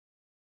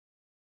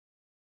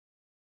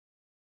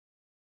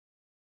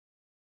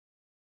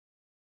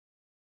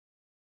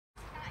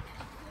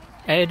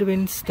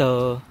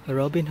Edwinstowe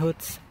Robin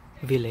Hood's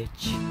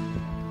Village.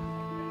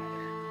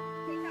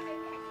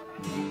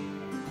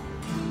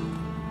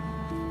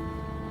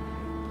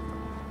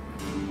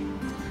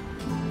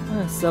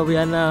 So we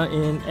are now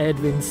in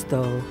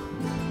Edwinstowe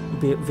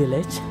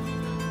Village.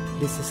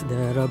 This is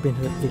the Robin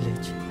Hood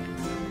village.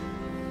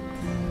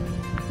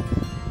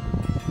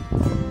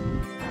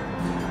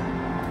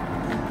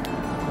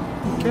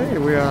 Okay,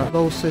 we are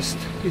closest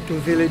little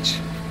village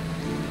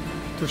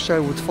to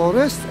Sherwood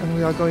Forest, and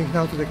we are going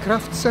now to the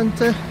craft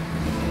centre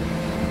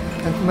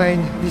and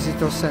main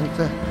visitor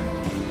centre.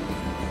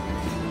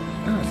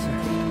 Nice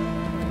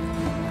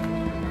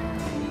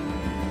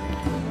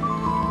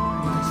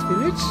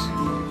village.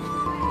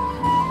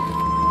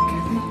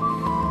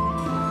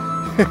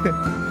 Okay.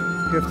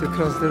 You have to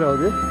cross the road,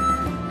 yeah?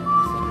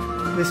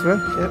 This one?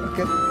 Yeah,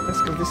 okay.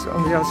 Let's go this one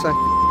on the other side.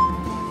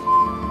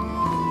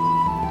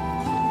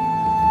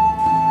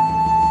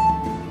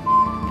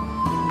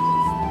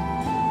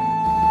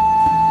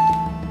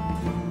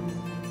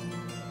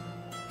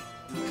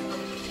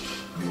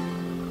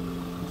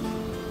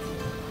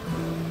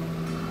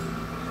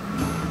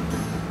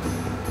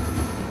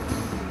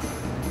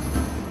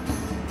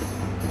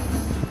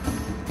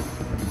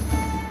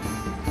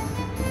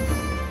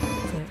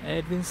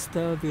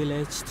 Edwinstowe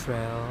Village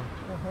Trail.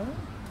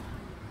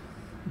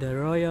 The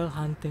Royal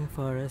Hunting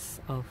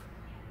Forest of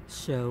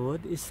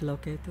Sherwood is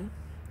located.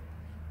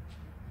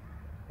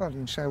 Well,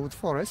 in Sherwood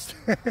Forest.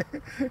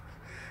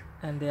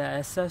 And they are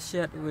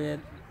associated with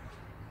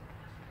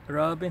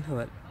Robin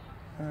Hood.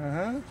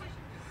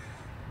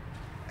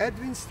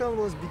 Edwinstowe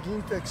was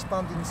beginning to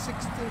expand in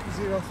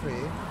 1603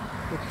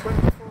 with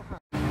 24 houses.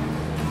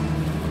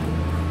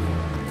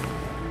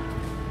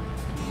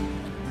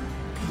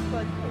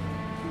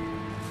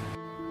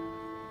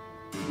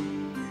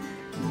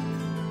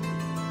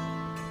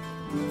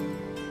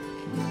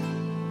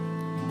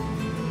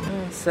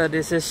 So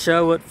this is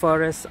Sherwood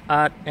Forest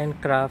Art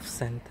and Craft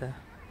Centre.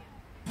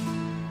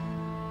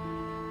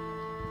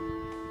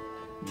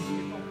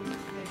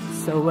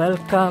 So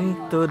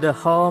welcome to the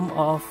home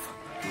of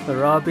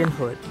Robin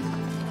Hood.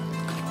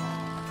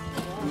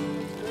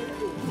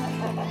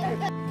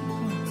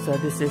 So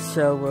this is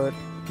Sherwood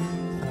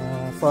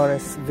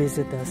Forest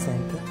Visitor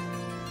Centre.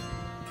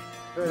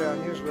 Very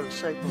unusual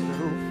shape of the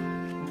roof.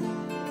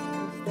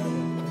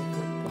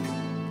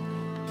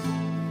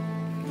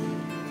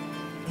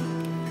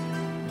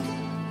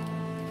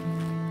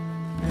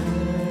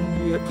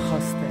 Youth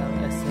Hostel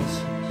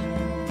Association.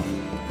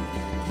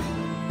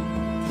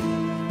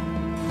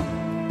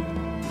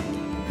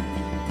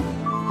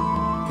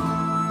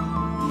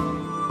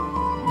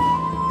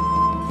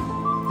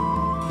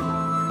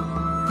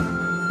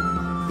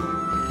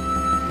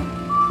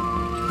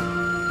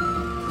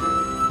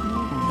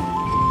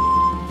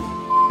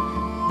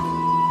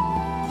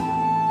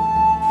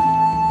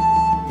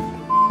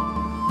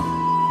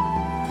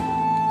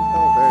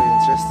 Oh, very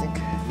interesting.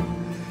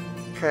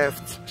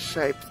 Curved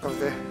shape of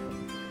the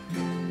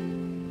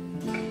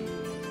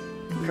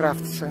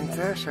craft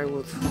center,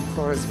 Sherwood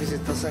Forest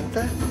Visitor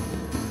Centre.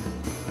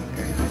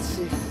 Okay, let's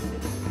see.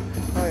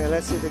 Oh yeah,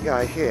 let's see the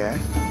guy here.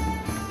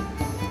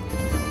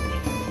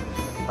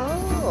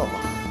 Oh,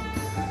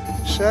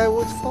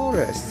 Sherwood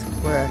Forest,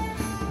 where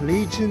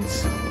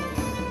legends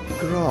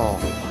grow.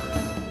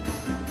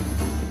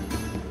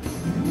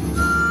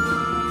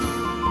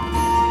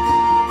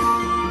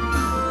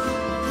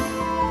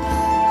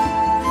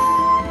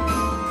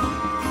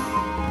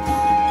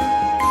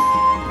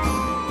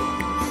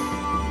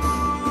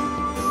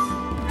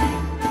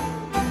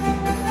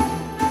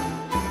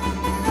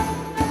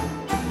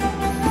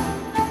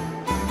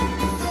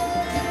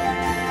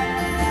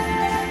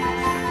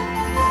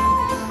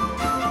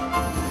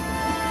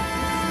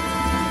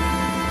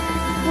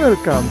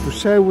 Welcome to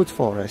Sherwood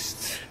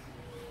Forest.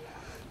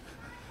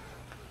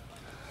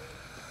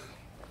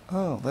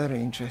 Oh, very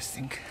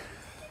interesting.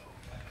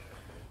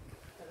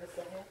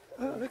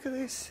 Oh, look at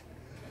this.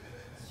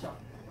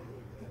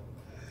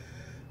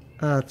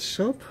 Art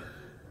shop.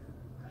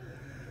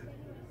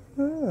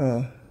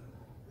 Oh.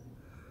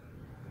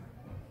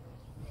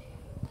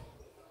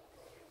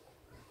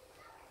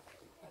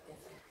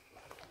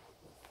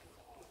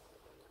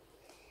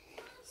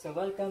 So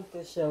welcome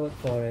to Sherwood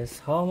Forest,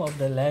 home of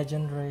the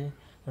legendary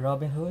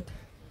Robin Hood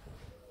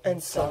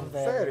And some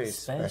very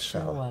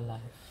special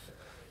wildlife.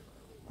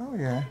 Oh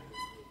yeah.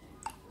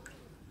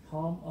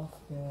 Home of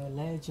the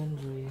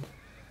legendary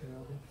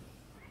Robin.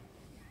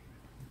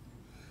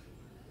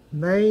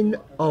 Main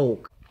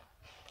oak.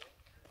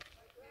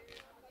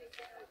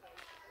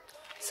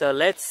 So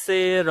let's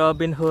see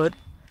Robin Hood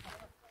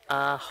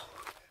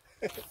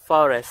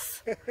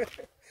forest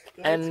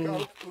and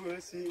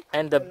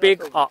the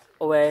big oak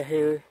where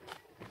he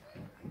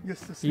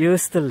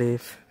used to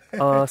live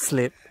or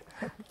sleep.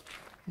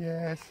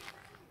 Yes.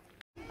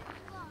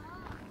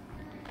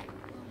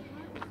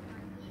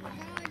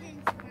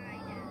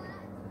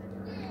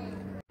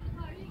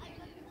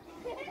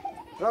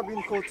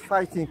 Robin Hood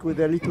fighting with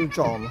a Little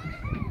John.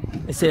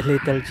 Is it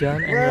Little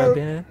John and Well,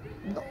 Robin Hood?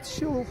 No,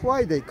 sure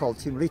why they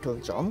called him Little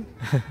John.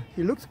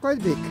 He looked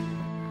quite big.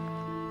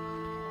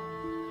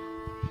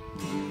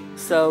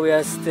 So we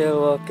are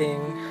still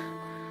walking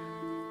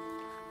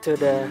to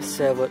the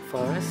Sherwood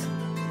Forest,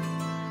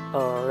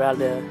 or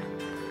rather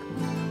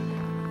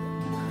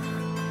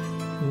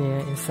near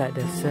inside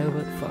the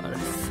Sherwood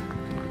Forest.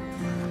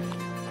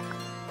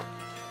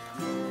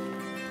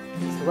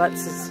 So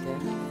what's this here?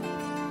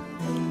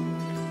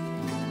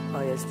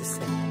 Oh yes, the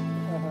same.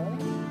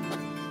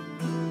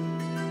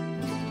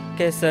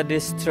 Okay, so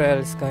this trail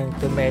is going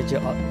to measure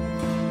up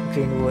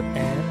Greenwood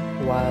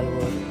and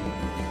Wildwood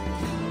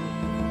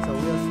So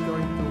we are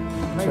going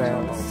to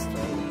trails.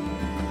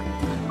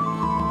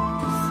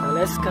 So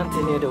let's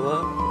continue the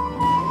walk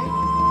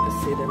to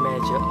see the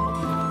major up.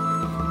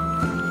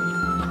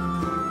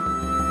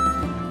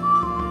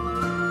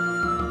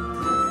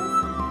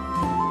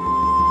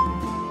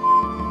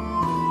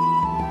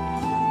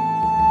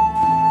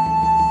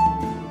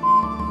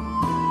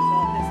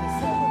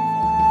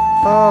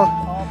 Oh.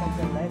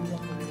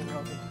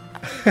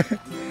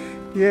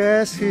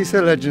 Yes, he's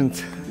a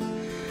legend.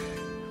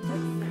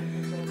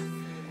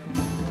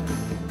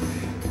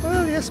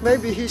 Well, yes,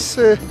 maybe his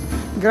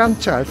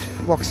grandchild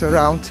walks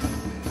around.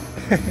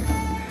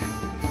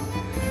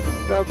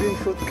 Robin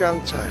Hood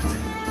grandchild.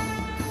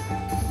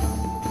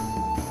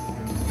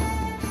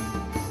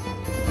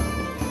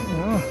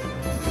 Oh.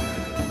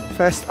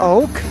 First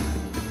oak.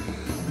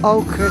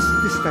 Oak has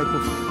this type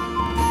of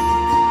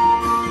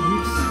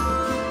leaves.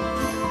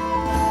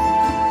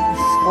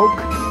 This oak.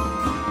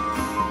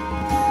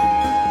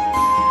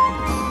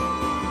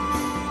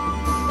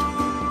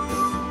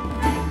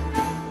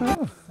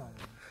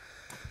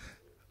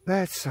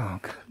 Bird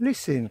song.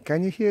 Listen,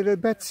 can you hear the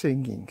bird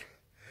singing?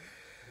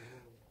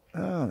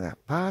 Oh, they're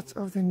part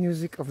of the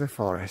music of the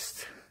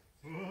forest.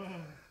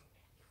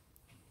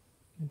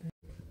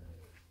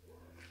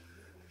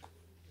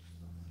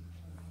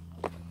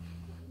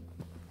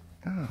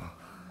 Oh.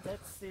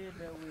 Let's see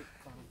the wheat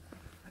farm.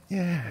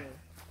 Yeah.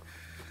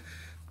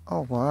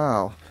 Oh,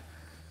 wow.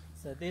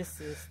 So this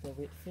is the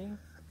wheat field.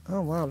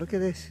 Oh, wow, look at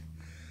this.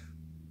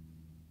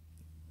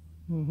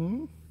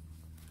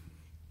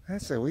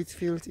 That's a wheat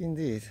field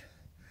indeed.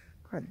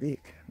 Quite big,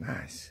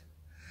 nice.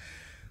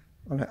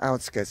 On the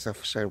outskirts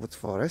of Sherwood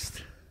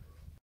Forest.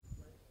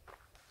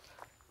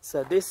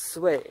 So this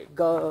way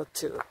go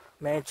to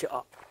Major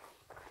Oak.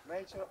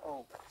 Major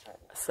Oak Trail.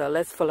 So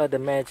let's follow the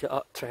Major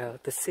Oak Trail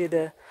to see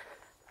the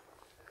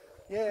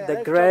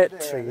let's great jog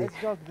there, tree.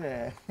 Let's jog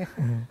there.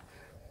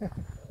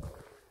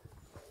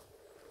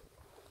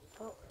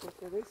 Oh,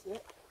 look at this, yeah.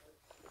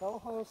 No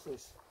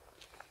horses.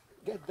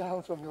 Get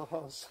down from your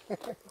horse.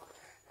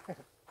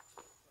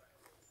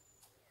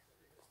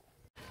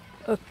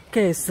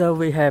 Okay, so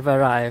we have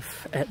arrived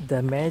at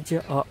the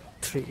Major Oak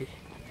tree.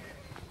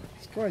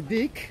 It's quite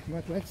big,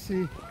 but let's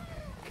see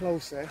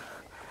closer.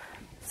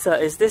 So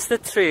is this the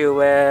tree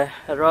where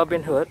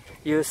Robin Hood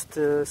used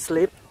to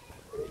sleep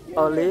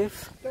or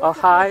live or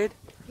hide?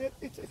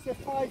 It's a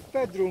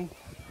 5-bedroom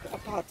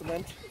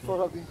apartment for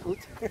Robin Hood.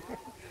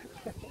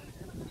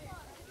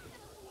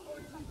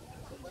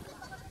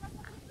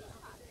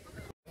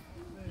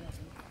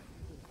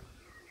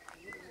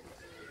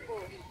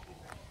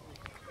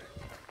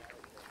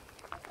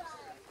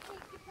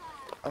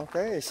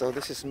 Okay, so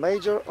this is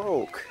Major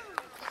Oak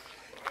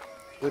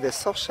with a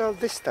social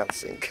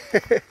distancing.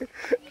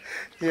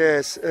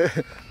 Yes,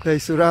 they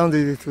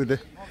surrounded it with the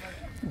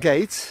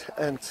gates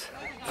and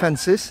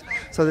fences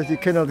so that you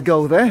cannot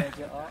go there.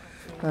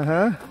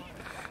 And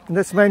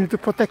that's mainly to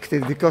protect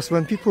it, because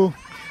when people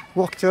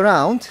walked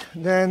around,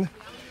 then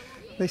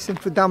they seem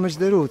to damage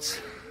the roots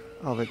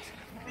of it.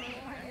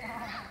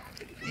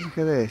 Look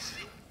at this.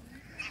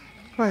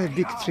 Quite a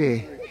big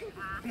tree.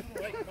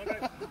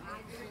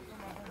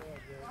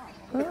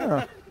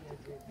 Ah.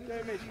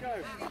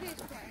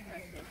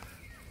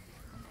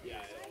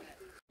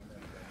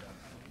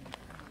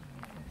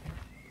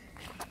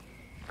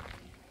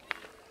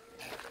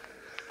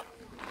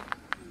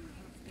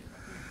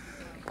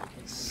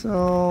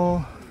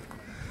 So,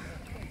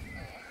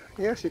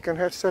 yes, you can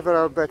have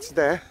several beds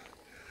there.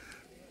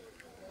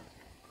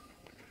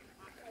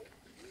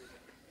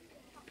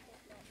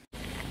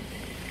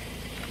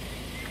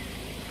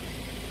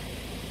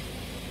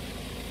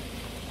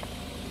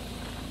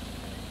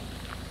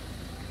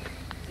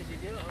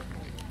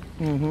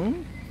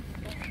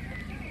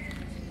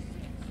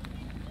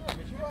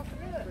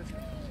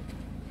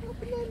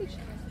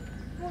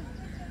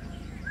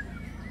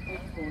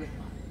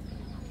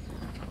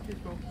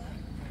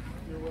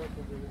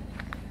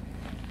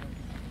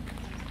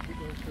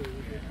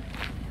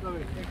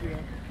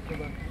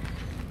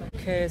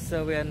 Okay,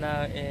 so we are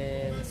now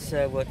in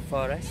Sherwood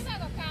Forest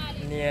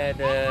near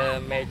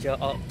the Major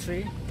Oak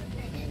tree.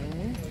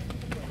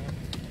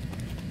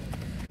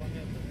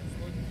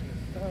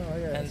 Oh,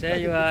 yeah, And there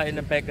you are in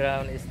the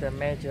background is the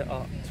Major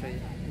Oak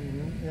tree.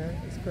 Yeah,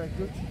 it's quite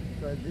good,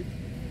 quite big.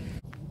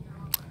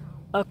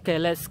 Okay,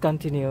 let's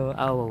continue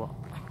our walk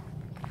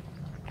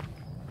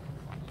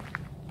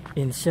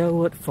in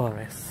Sherwood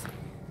Forest.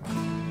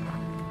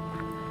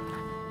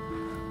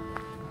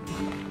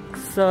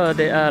 So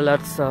there are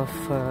lots of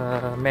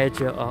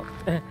major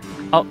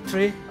oak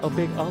tree or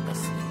big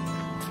oaks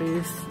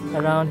trees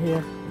around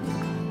here.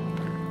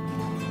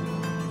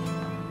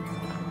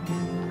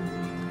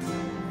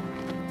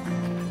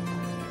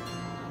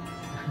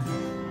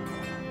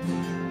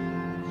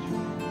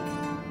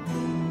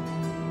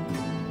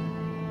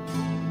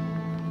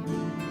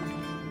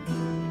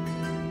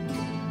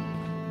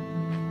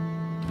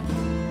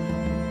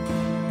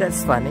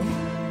 That's funny.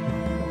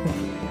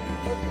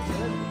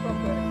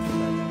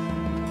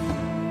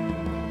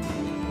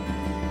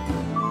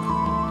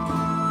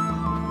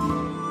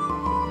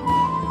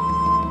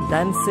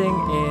 Dancing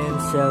in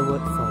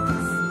Sherwood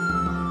Forest.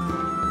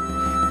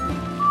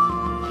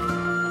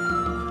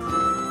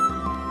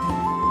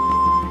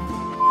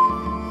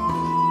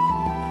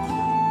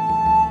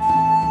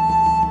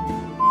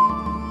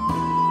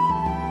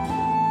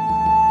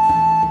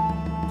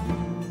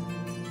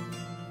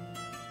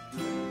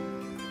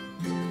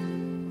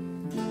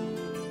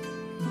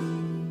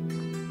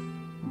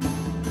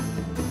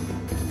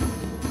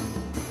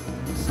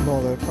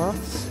 Smaller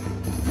paths.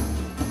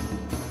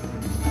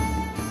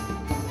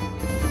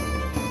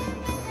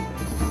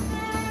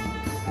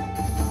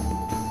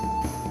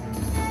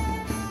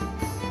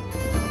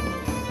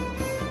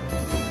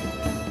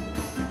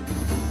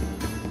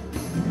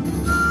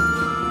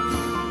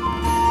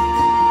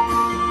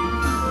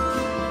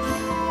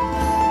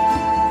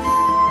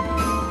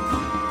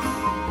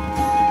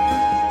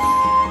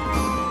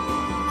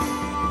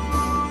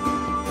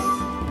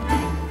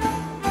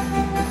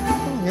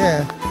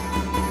 Yeah.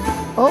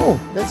 Oh,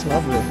 that's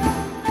lovely.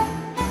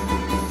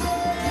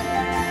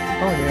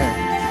 Oh yeah.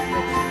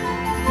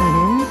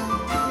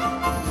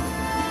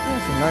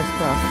 That's a nice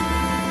path.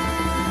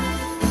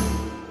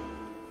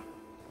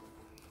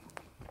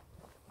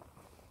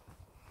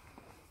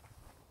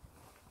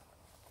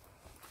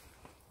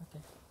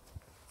 Okay,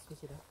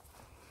 switch it up.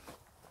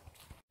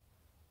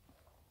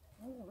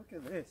 Oh, look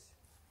at this.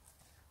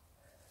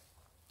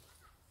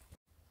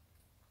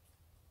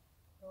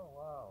 Oh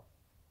wow.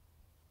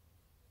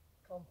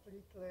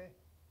 Completely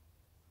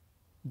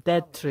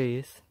Dead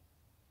trees.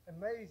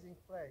 amazing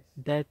place.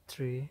 Dead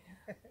tree.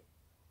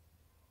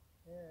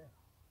 Yeah.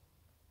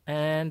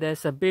 And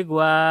there's a big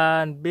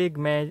one, big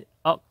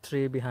oak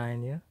tree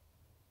behind you.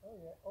 Oh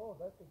yeah. Oh,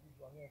 that's a big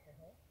one. Yeah.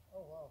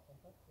 Oh wow,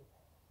 fantastic.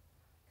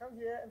 Come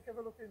here and have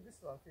a look at this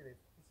one, Philip.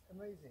 It's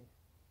amazing.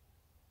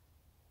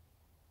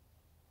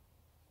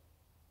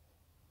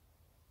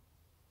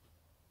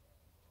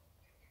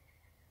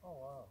 Oh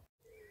wow.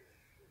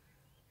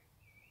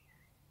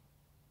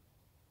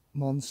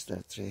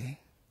 Monster tree.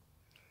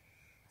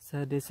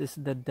 So this is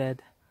the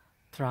dead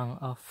trunk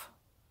of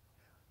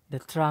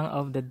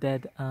the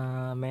dead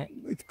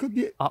It could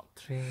be oak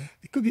tree.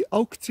 It could be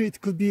oak tree, it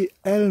could be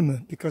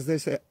elm, because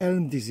there's an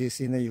elm disease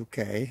in the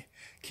UK,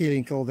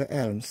 killing all the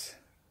elms.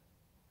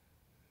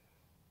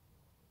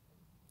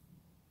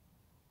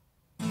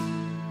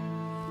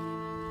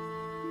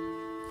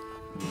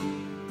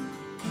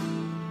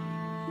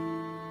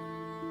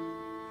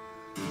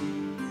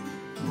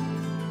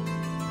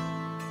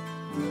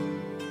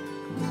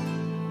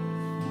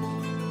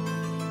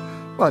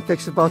 Well, it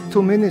takes about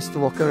 2 minutes to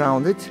walk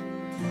around it.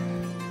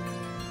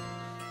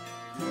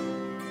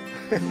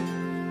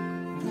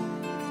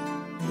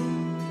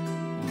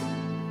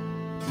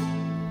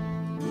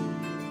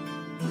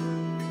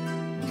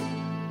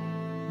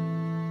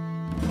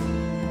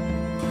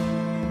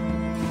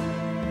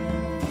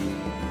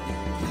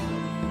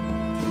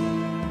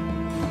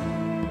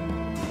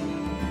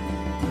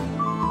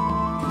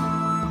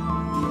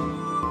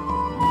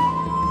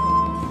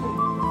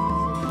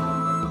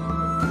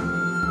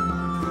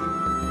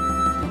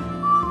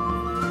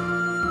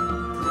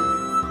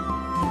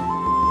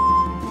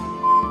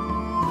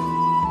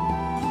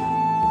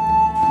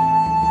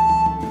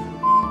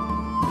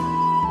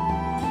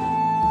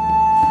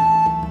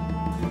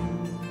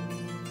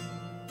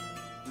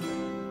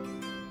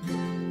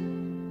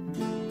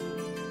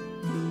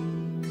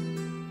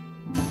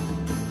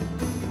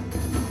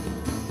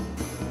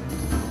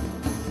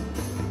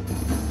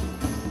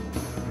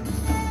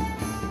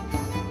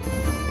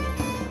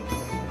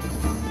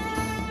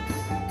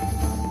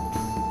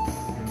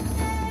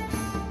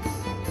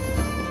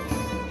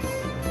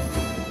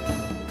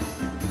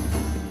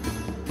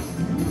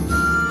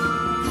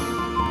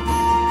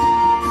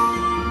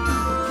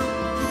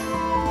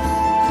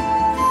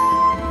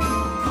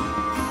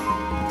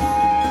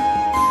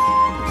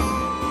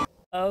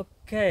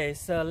 Okay,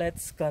 so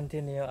let's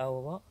continue our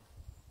walk.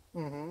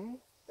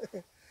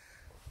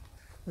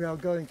 We are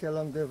going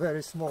along the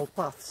very small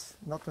paths,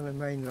 not on the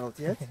main road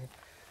yet.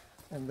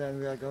 And then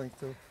we are going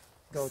to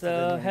go to the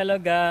So main. hello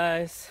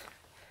guys,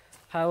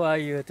 how are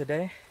you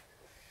today?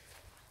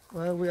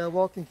 Well, we are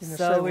walking in the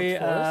So Sherwood we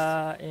Forest.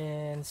 are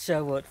in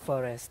Sherwood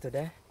Forest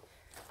today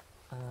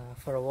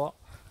for a walk.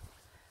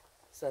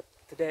 So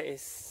today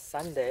is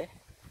Sunday.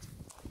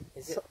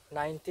 Is it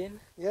 19?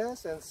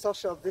 Yes, and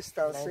social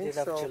distancing.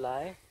 19th of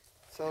July.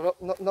 So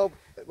no,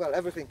 well,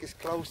 everything is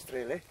closed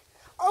really.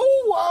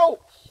 Oh wow!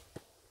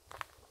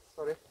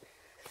 Sorry.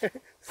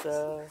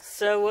 So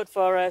Sherwood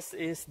Forest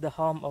is the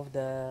home of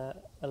the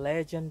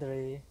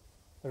legendary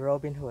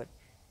Robin Hood.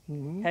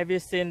 Have you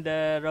seen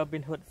the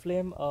Robin Hood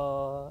film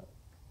or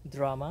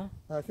drama?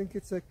 I think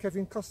it's a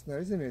Kevin Costner,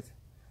 isn't it?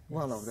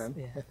 One of them.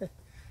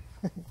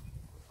 Yeah.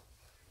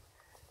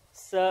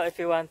 So if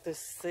you want to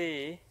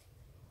see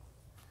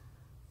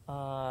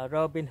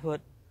Robin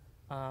Hood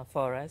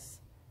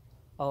Forest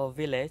or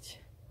village,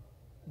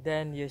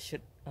 then you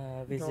should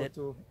visit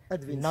Go to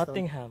Edwinstowe.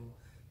 Nottingham.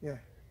 Yeah,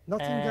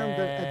 Nottingham,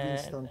 then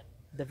Edwinstowe.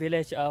 The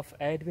village of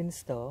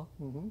Edwinstowe,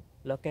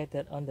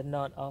 located on the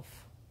north of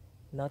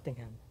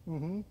Nottingham.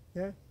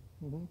 Yeah.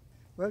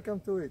 Welcome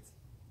to it.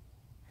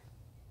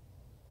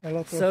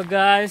 So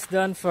guys,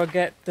 don't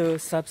forget to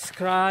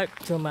subscribe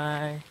to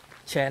my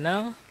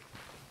channel.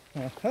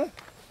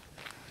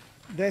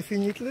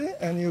 Definitely,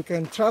 and you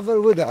can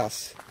travel with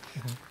us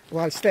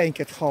while staying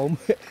at home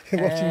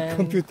watching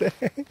computer.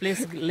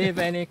 Please leave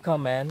any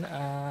comment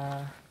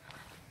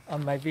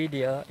on my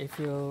video if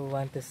you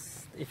want to,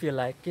 if you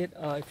like it,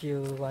 or if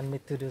you want me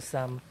to do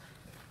some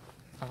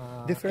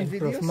different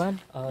improvement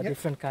videos? or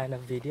different kind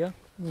of video.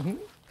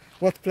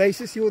 What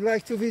places you would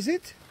like to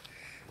visit?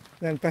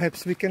 Then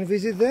perhaps we can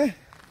visit there.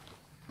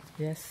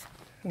 Yes.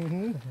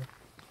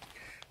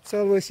 It's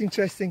always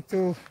interesting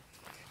to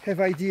have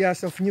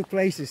ideas of new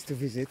places to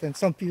visit, and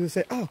some people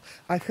say, oh,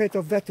 I've heard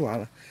of that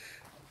one.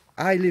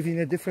 I live in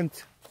a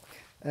different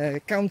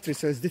country,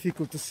 so it's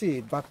difficult to see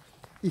it, but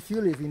if you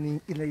live in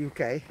the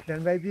UK,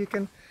 then maybe you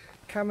can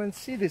come and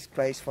see this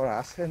place for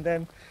us, and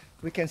then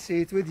we can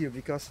see it with you,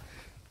 because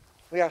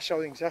we are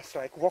showing just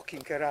like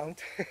walking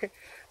around.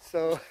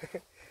 So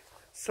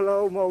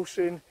slow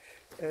motion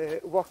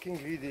walking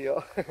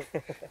video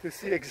to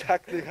see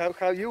exactly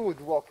how you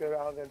would walk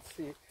around and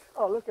see.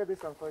 Oh, look at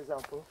this one, for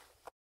example.